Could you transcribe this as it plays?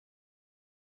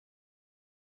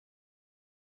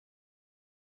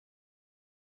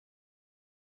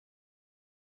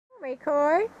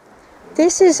Record.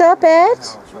 This is up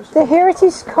at the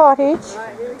Heritage Cottage,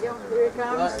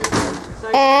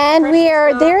 and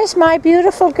there's my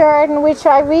beautiful garden, which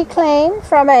I reclaimed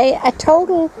from a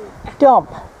total dump,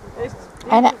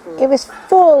 and it was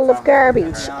full of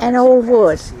garbage and old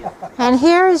wood. And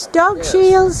here's Doug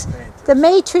Shields, the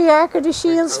matriarch of the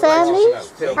Shields family.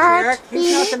 He's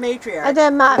not the matriarch.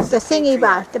 The thingy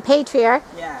bot, the patriarch.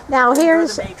 Yeah. Now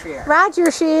here's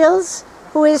Roger Shields,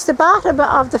 who is the bottom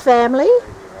of the family,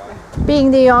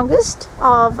 being the youngest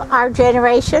of our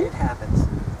generation. It happens.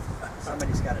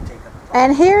 Somebody's got to take them.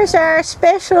 And here's our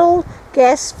special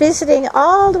guest visiting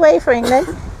all the way from England,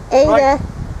 Ada.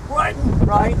 Right.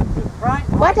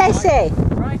 What did I say?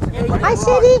 I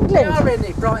said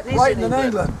England. Brighton in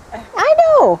England. I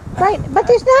know, right? But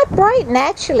there's not Brighton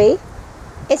actually.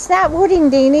 It's not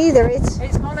Woodingdean either. It's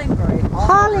Hollingbury.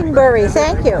 Hollingbury.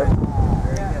 Thank you.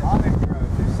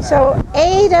 So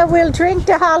Ada will drink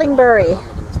the Hollingbury.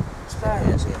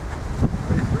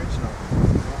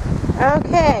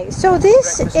 Okay, so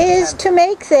this is to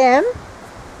make them.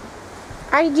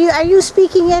 Are you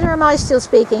speaking yet, or am I still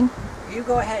speaking? You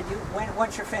go ahead.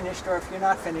 Once you're finished, or if you're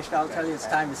not finished, I'll tell you it's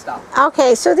time to stop.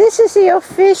 Okay, so this is the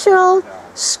official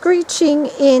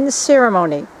Screech-in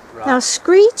ceremony. Right. Now,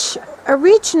 Screech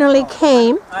originally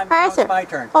came. Arthur. It's my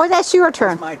turn. Oh, that's your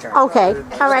turn. It's my turn. Okay,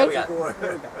 all right.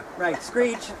 Right,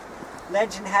 Screech.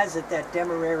 Legend has it that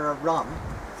Demerara rum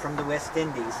from the West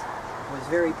Indies was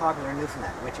very popular in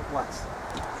Newfoundland, which it was.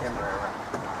 Demerara.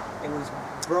 It was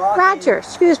brought Roger,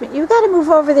 excuse me. You got to move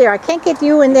over there. I can't get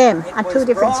you and them on two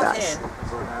different sides.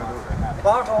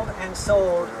 Bottled and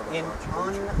sold in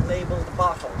unlabeled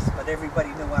bottles, but everybody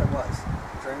knew what it was.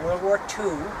 During World War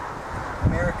II,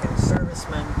 American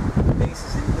servicemen with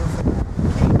bases in Newfoundland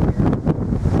came here.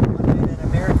 One night an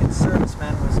American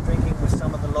serviceman was drinking with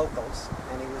some of the locals,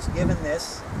 and he was given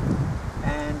this,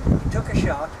 and he took a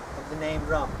shot of the name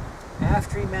rum.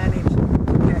 After he managed to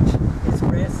catch his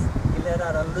breath, he let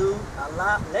out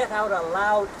a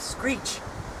loud screech,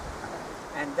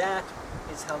 and that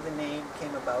is how the name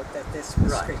came about, that this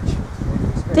was Screech.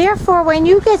 Therefore, when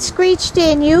you get screeched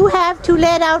in, you have to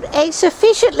let out a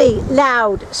sufficiently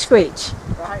loud screech.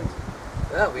 Right.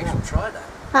 Well, we should try that.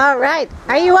 All right.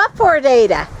 Are you up for it,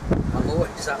 Ada? I'm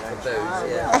always up for booze,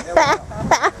 yeah.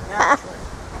 Now,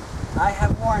 I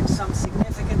have worn some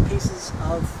significant pieces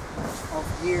of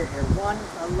gear here. One,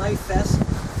 a life vest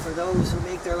for those who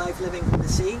make their life living from the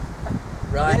sea.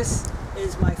 Right. This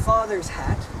is my father's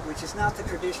hat, which is not the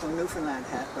traditional Newfoundland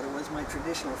hat, but it was my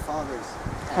traditional father's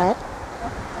hat.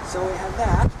 So we have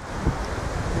that,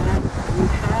 and we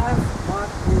have what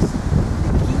is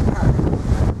the key part,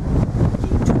 the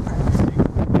key two parts.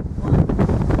 One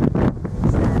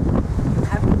is that you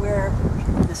have to wear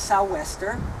the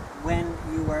sou'wester when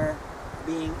you are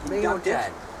being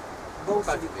inducted. Both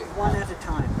of you, one at a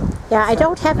time. Yeah, I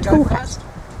don't have two hats.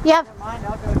 Yeah. Mine,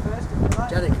 I'll go first if you like.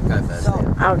 Janet can go first. So,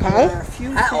 okay. There are a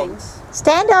few things.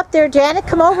 Stand up there, Janet.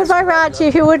 Come over by Roger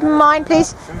if you wouldn't mind,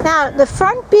 please. Now, the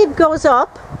front bib goes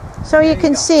up so you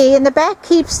can see, and the back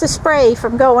keeps the spray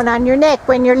from going on your neck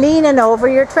when you're leaning over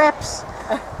your traps.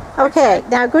 Okay,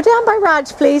 now go down by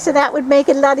Roger, please, and that would make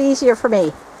it a lot easier for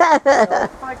me. So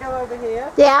if I go over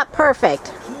here. Yeah, perfect.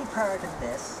 The key part of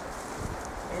this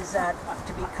is that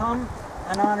to become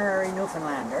an honorary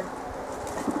Newfoundlander,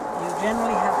 you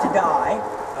generally have to die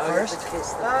first.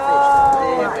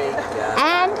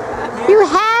 And you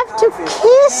have to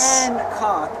kiss. And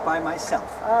caught by myself.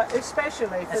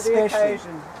 Especially for the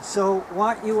occasion. So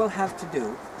what you will have to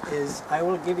do is I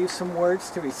will give you some words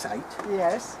to recite.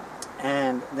 Yes.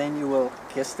 And then you will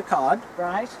kiss the cod.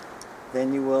 Right.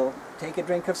 Then you will take a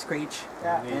drink of Screech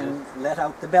Yeah. and let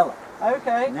out the bellow.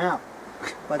 Okay. Now,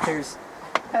 but there's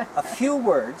a few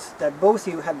words that both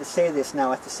of you have to say this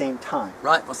now at the same time.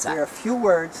 Right, what's There are that? a few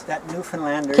words that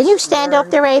Newfoundlanders Can you stand up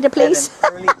there, Ada, please?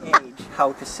 at an early age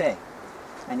how to say.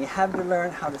 And you have to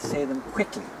learn how to say them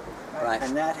quickly. Right.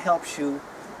 And that helps you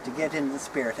to get into the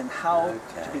spirit and how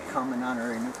to Okay. become an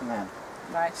honorary Newfoundlander.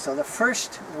 Right. So the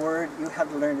first word you have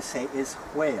to learn to say is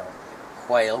whale.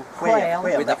 Whale. Whale.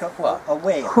 With like a what? a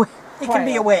whale. It can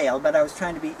be a whale, but I was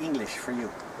trying to be English for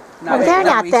you. No, Well, they're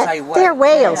not that. They're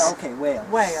whales. Okay, whale.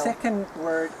 Whale. Second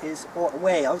word is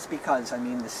whales, because I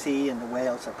mean the sea and the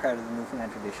whales are part of the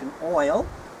Newfoundland tradition. Oil.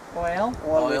 Oil.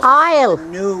 Oil. is Isle.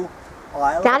 New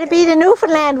oil. Got to be the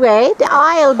Newfoundland way, the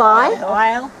Isle boy.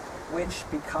 Oil. Which,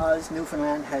 because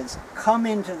Newfoundland has come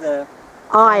into the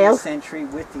Isle. 20th century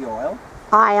with the oil.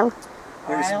 Isle.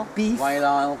 There's Isle. beef. Whale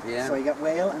Isle, yeah. So you got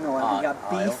whale and oil. You got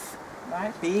Isle. beef.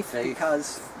 Right. Beef, Beef.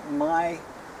 because my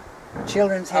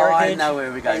children's Oh, I heritage know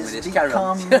where we're going has with this. Carry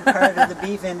on. become part of the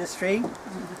beef industry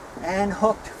and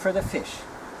hooked for the fish.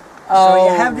 Oh, So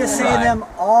you have to say right. them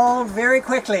all very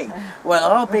quickly.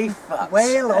 Well, I'll be fucked.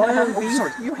 Whale oil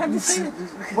beef. You have to say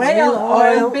Whale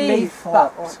oil beef beef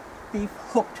fucked. hooked. Beef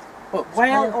hooked.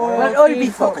 Whale Well, oil be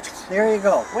beef fucked. hooked. There you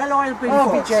go. Well oil beef I'll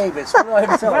be hooked. Javis. Well,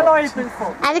 Well oil beef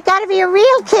hooked. And it got to be a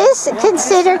real kiss.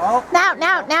 Consider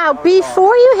now.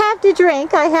 Before you have the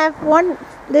drink, I have one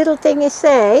little thing to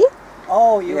say.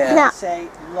 Oh, you Yeah. have to say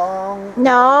long.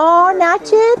 No,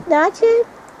 not yet, not yet.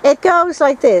 It goes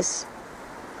like this: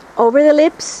 over the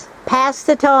lips, past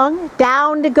the tongue,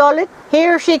 down the gullet.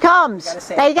 Here she comes. You gotta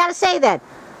say Now you got to say that.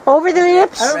 Over the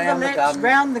lips, Over Round the the lips, gums.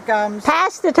 round the gums,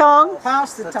 past the tongue,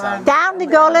 past the tongue, down the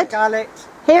gullet. gullet.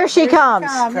 Here she comes.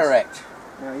 Correct.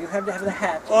 Now you have to have the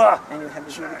hat and you have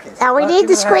to do the kiss. Now we need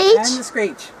the And screech. the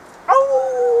screech.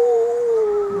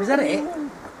 Was that it?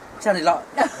 Sounded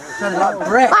like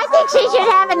breath. I think she should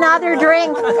have another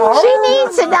drink. She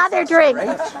needs another drink.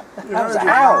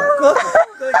 Ow.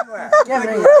 Good you are.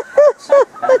 Yeah,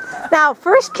 Now,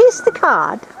 first kiss the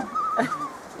cod.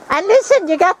 And listen,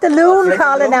 you got the loon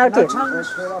calling out to you.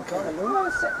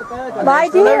 My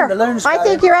dear, The loon's I going.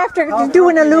 think you're after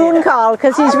doing a loon call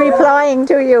because he's replying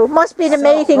to you. Must be the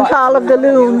mating call of the You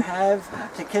loon. have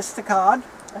to kiss the cod.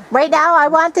 Right now, I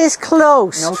want this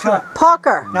close. No tongue.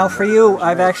 Pucker. Now for you,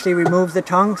 I've actually removed the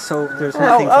tongue, so there's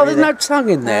nothing Oh, for you there's there. no tongue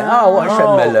in there. Oh, what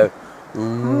a mellow.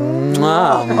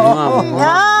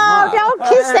 No, don't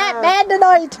kiss that man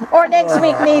tonight or next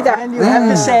week neither. And you have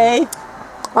to say,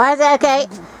 Well, that's okay.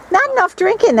 Not enough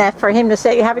drink in that for him to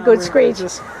say you have a good screech.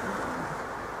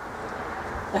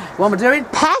 What am I doing?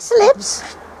 Past lips,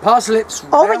 Pass the lips.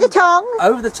 over round- the tongue,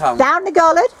 Over the tongue. down the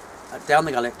gullet. Down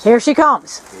the gullet. Here she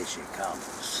comes. Here she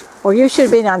comes. Well, you should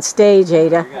have been on stage,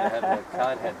 Ada.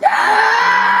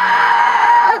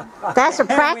 That's a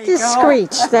practice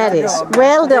screech, that is.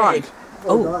 Well done.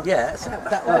 Oh, yeah,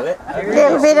 that will it.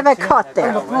 Little bit of a cut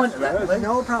there.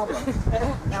 no problem.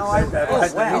 Now,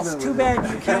 it's too bad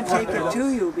you can't take it to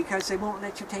you because they won't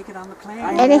let you take it on the plane.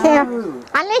 Anything?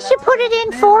 Unless you put it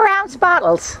in 4-ounce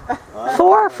bottles.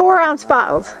 4-ounce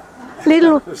bottles.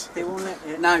 Little. They won't let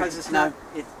it No, because it's no. not.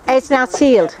 It's not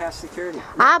sealed. Past security.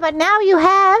 But now you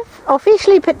have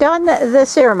officially done the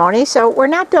ceremony, so we're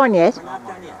not done yet. We're not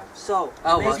done yet. So,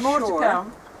 Oh, make well. More to sure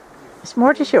come. There's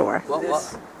more to show her.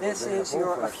 What? this is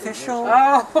your official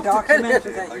Oh, document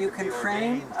that you can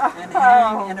frame and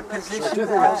hang in a position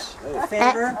of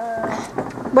favor.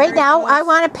 Wait now, I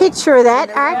want a picture of that.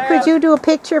 Art, could you do a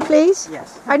picture, please?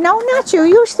 Yes. No, not you.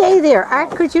 You stay there. Art,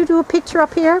 could you do a picture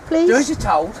up here, Do please? as you're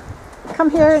told.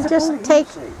 Come here and just take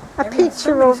a picture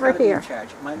Somebody's over gotta be in here. charge.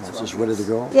 Might as Is well this be. ready to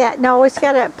go? Yeah, no, it's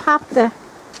got to pop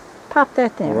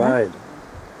that there. All right.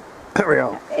 There we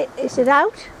go. Is it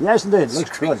out? Yes, indeed.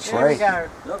 Looks good. There we Great. go.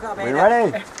 Look up, We Ada.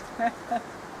 ready?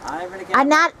 I'm ready to I'm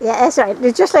not. Yeah, that's right.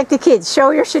 It's just like the kids. Show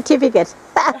your certificate.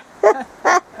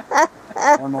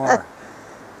 One more.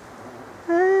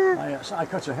 I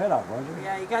cut your head off, Roger.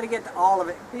 Yeah, you got to get all of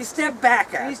it. You step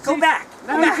back, Art. Go back.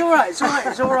 No, it's all right. It's all right.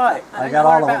 It's all right. I got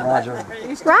all of it, Roger.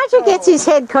 Roger gets his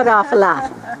head cut off a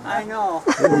lot. I know.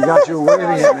 We got you waving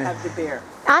at me. Have the beer.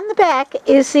 On the back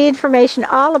is the information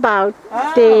all about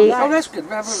Oh, the that's good.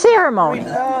 ceremony,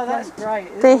 Oh, that's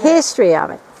great. the history of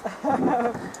it.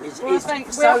 It's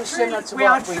thank- so we similar are to we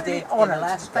are what we truly did in honoured.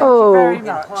 Alaska. Thank you Oh. very In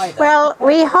much. Haida.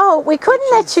 Well, we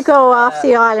couldn't let you go off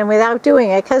the island without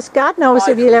doing it, because God knows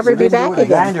if you'll ever be back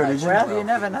again. Well, you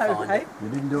never know, hey? You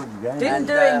didn't do it in Gander. Didn't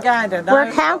do it in Gander, no.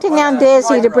 We're counting on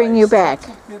Desi to bring you back.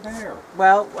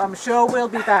 Well, I'm sure we'll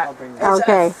be back.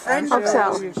 Okay. I'm Hope sure so.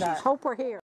 we'll be back. Hope we're here.